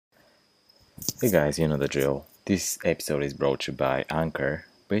Hey guys, you know the drill. This episode is brought to you by Anchor.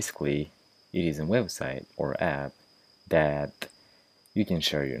 Basically, it is a website or app that you can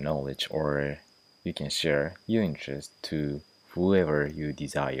share your knowledge or you can share your interest to whoever you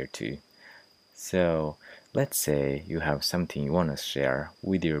desire to. So, let's say you have something you want to share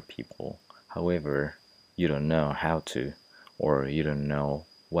with your people. However, you don't know how to, or you don't know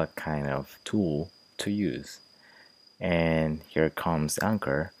what kind of tool to use. And here comes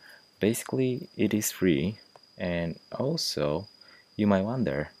Anchor. Basically, it is free, and also you might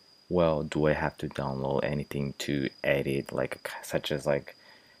wonder, well, do I have to download anything to edit, like such as like,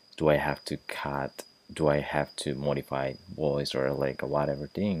 do I have to cut, do I have to modify voice or like whatever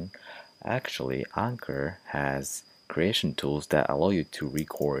thing? Actually, Anchor has creation tools that allow you to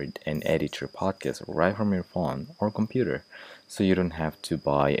record and edit your podcast right from your phone or computer. So you don't have to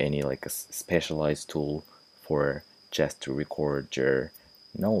buy any like a specialized tool for just to record your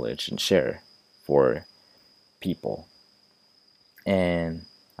knowledge and share for people. And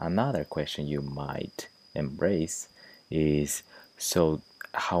another question you might embrace is, so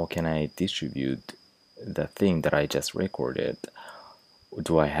how can I distribute the thing that I just recorded?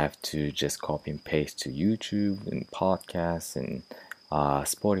 Do I have to just copy and paste to YouTube and podcasts and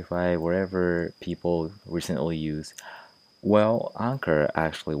Spotify, wherever people recently use? Well, Anchor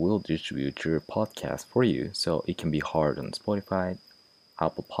actually will distribute your podcast for you, so it can be heard on Spotify,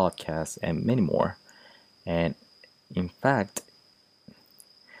 Apple Podcasts, and many more. And in fact,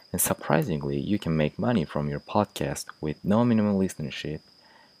 and surprisingly, you can make money from your podcast with no minimum listenership.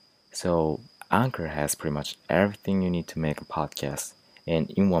 So, Anchor has pretty much everything you need to make a podcast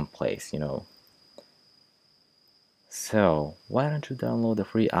and in one place. So, why don't you download the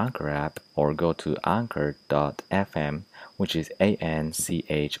free Anchor app or go to anchor.fm, which is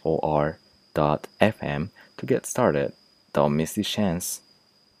ANCHOR.FM, to get started. Don't miss this chance.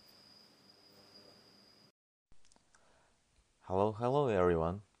 Hello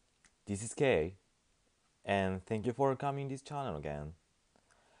everyone. This is Kay, and thank you for coming this channel again.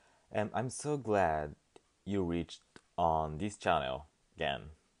 And I'm so glad you reached on this channel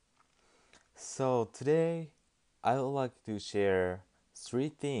again. So today I would like to share three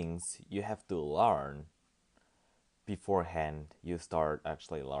things you have to learn beforehand you start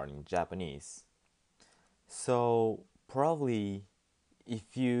actually learning Japanese. So probably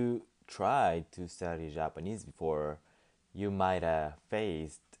if you tried to study Japanese before, you might have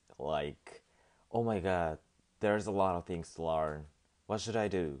faced like, oh my god, there's a lot of things to learn. What should I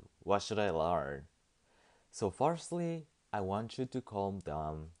do? What should I learn? So, firstly, I want you to calm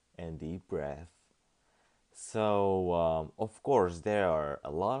down and deep breath. So, of course, there are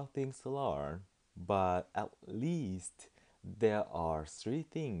a lot of things to learn, but at least there are three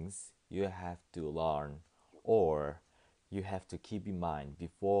things you have to learn or you have to keep in mind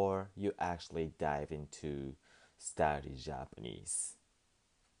before you actually dive into study Japanese.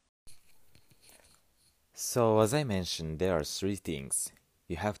 So, as I mentioned, there are three things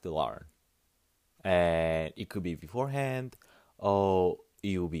you have to learn, and it could be beforehand or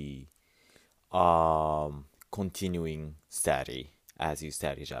you'll be continuing study as you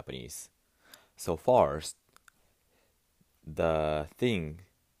study Japanese. So, first, the thing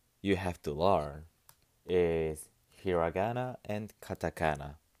you have to learn is hiragana and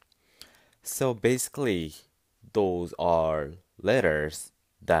katakana. So basically, those are letters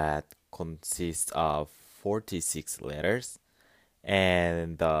that consist of 46 letters,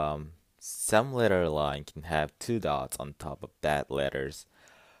 and some letter line can have two dots on top of that letters.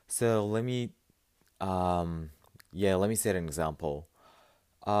 So um, let me set an example.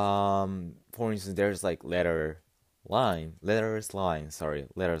 For instance, there's like letters line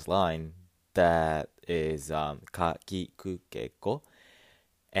that is ka, ki, ku, ke, ko,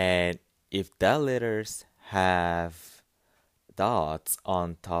 and if that letters have dots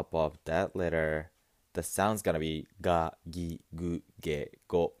on top of that letter, the sound's gonna be ga, gi, gu, ge,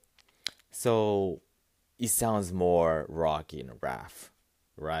 go. So it sounds more rocky and rough,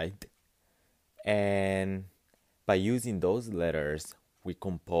 right? And by using those letters, we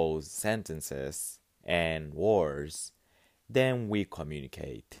compose sentences and words, then we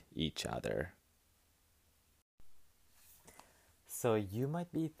communicate each other. So you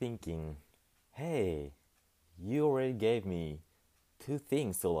might be thinking, hey, you already gave me two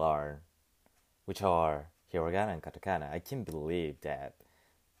things to learn, which are hiragana and katakana. I can't believe that.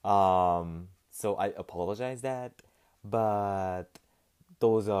 So I apologize that, but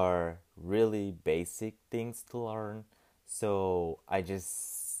those are really basic things to learn. So I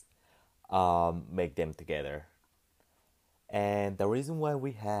just make them together. And the reason why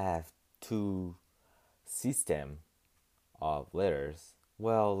we have two system of letters,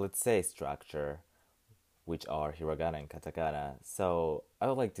 well, let's say structure, which are hiragana and katakana. So I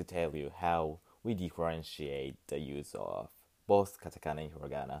would like to tell you how we differentiate the use of both katakana and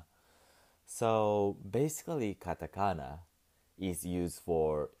hiragana. So basically, katakana is used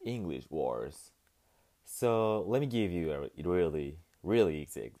for English words. So let me give you a really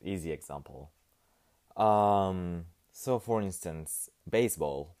easy example. So for instance,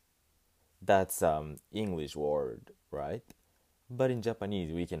 baseball, that's English word, right? But in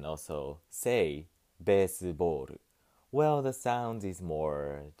Japanese, we can also say baseball. Well, the sound is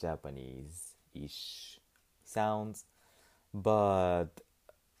more Japanese-ish sounds, but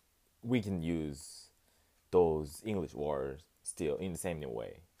we can use those English words still in the same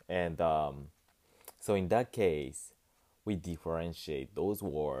way. And so in that case, we differentiate those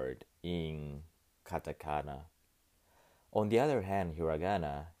words in katakana. On the other hand,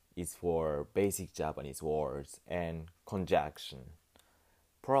 hiragana is for basic Japanese words and conjunction.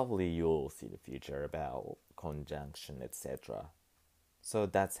 Probably you'll see the future about conjunction, etc. So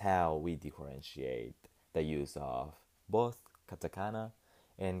that's how we differentiate the use of both katakana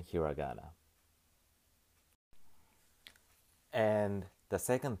and hiragana. And the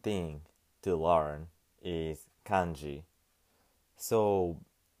second thing to learn is kanji. So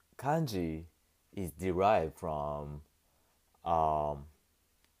kanji is derived from um,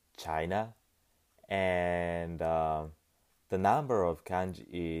 China, and the number of kanji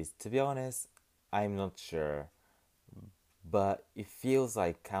is, to be honest, I'm not sure, but it feels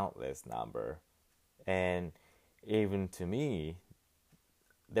like countless number. And even to me,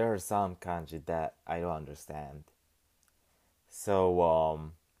 there are some kanji that I don't understand.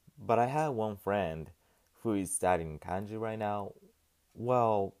 So, but I have one friend who is studying kanji right now.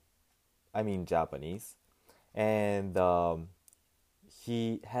 Well, I mean Japanese, and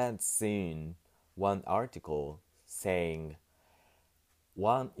he had seen one article saying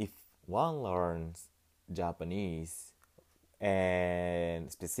one if one learns Japanese,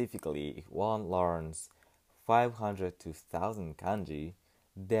 and specifically if one learns 500 to 1000 kanji,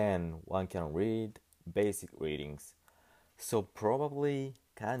 then one can read basic readings. So probably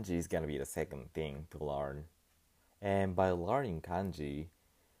kanji is gonna be the second thing to learn. And by learning kanji,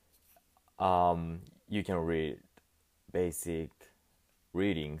 you can read basic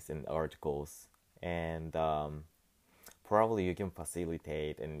readings and articles, and probably you can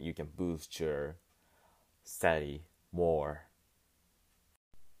facilitate and you can boost your study more.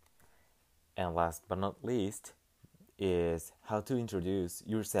 And last but not least is how to introduce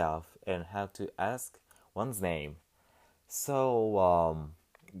yourself and how to ask one's name. So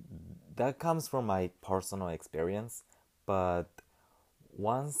that comes from my personal experience, but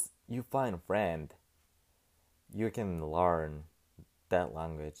once you find a friend, you can learn that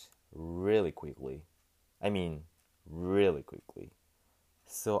language really quickly. I mean, really quickly.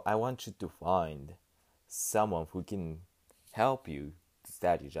 So I want you to find someone who can help you to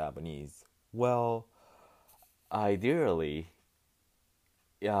study Japanese. Well, ideally,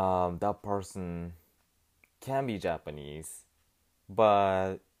 that person can be Japanese,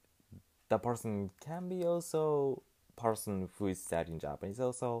 but the person can be also person who is studying Japanese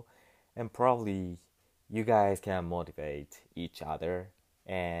also, and probably you guys can motivate each other,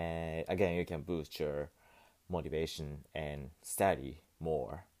 and again you can boost your motivation and study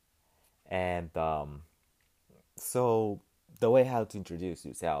more. And so the way how to introduce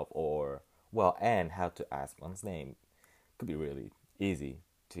yourself, or well, and how to ask one's name could be really easy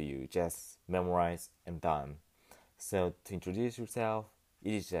to you. Just memorize and done. So to introduce yourself,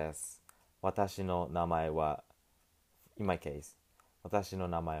 it is just 私の名前は in my case 私の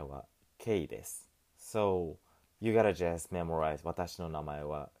名前は K です。 So you gotta just memorize 私の名前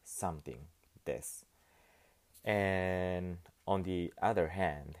は something です。 And on the other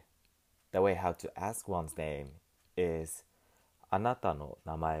hand, the way how to ask one's name is あなたの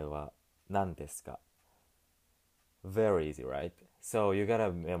名前は何ですか? Very easy, right? So you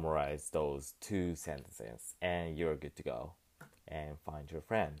gotta memorize those two sentences and you're good to go and find your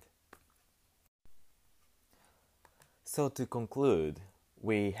friend. So to conclude,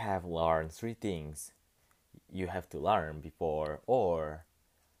 we have learned three things you have to learn before or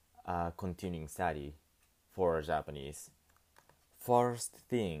continuing study for Japanese. First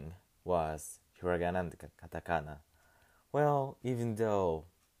thing was hiragana and katakana. Well, even though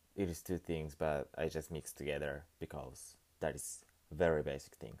it is two things, but I just mixed together because that is very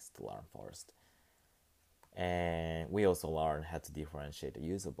basic things to learn first. And we also learn how to differentiate the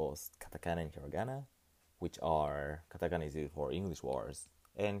use of both katakana and hiragana, which are katakana is used for English words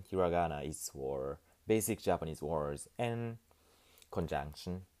and hiragana is for basic Japanese words and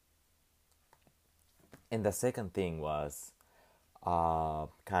conjunction. And the second thing was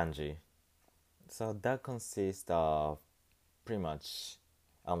kanji. So that consists of pretty much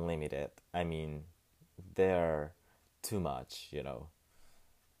unlimited. I mean, they're too much.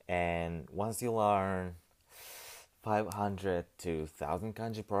 And once you learn 500 to 1000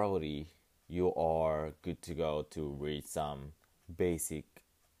 kanji probably, you are good to go to read some basic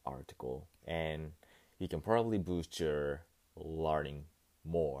article, and you can probably boost your learning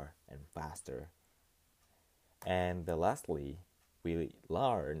more and faster. And the lastly, we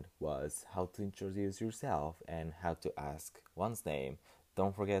learned was how to introduce yourself and how to ask one's name.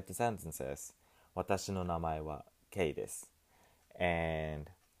 Don't forget the sentences. 私の名前は K です。And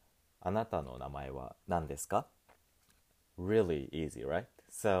あなたの名前は何ですか? Really easy, right?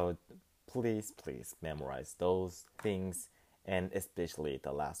 So please memorize those things, and especially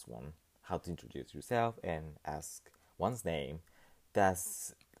the last one, how to introduce yourself and ask one's name.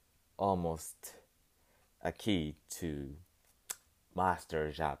 That's almost a key to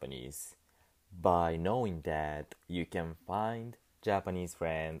master Japanese. By knowing that, you can find Japanese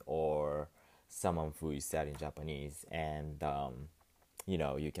friend or someone who is studying Japanese, and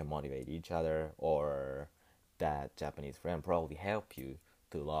you can motivate each other, or that Japanese friend probably help you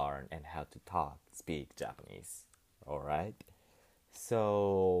to learn and how to speak Japanese. All right.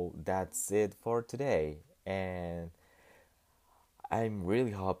 So that's it for today, and I'm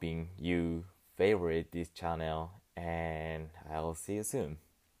really hoping you favorite this channel, and I'll see you soon.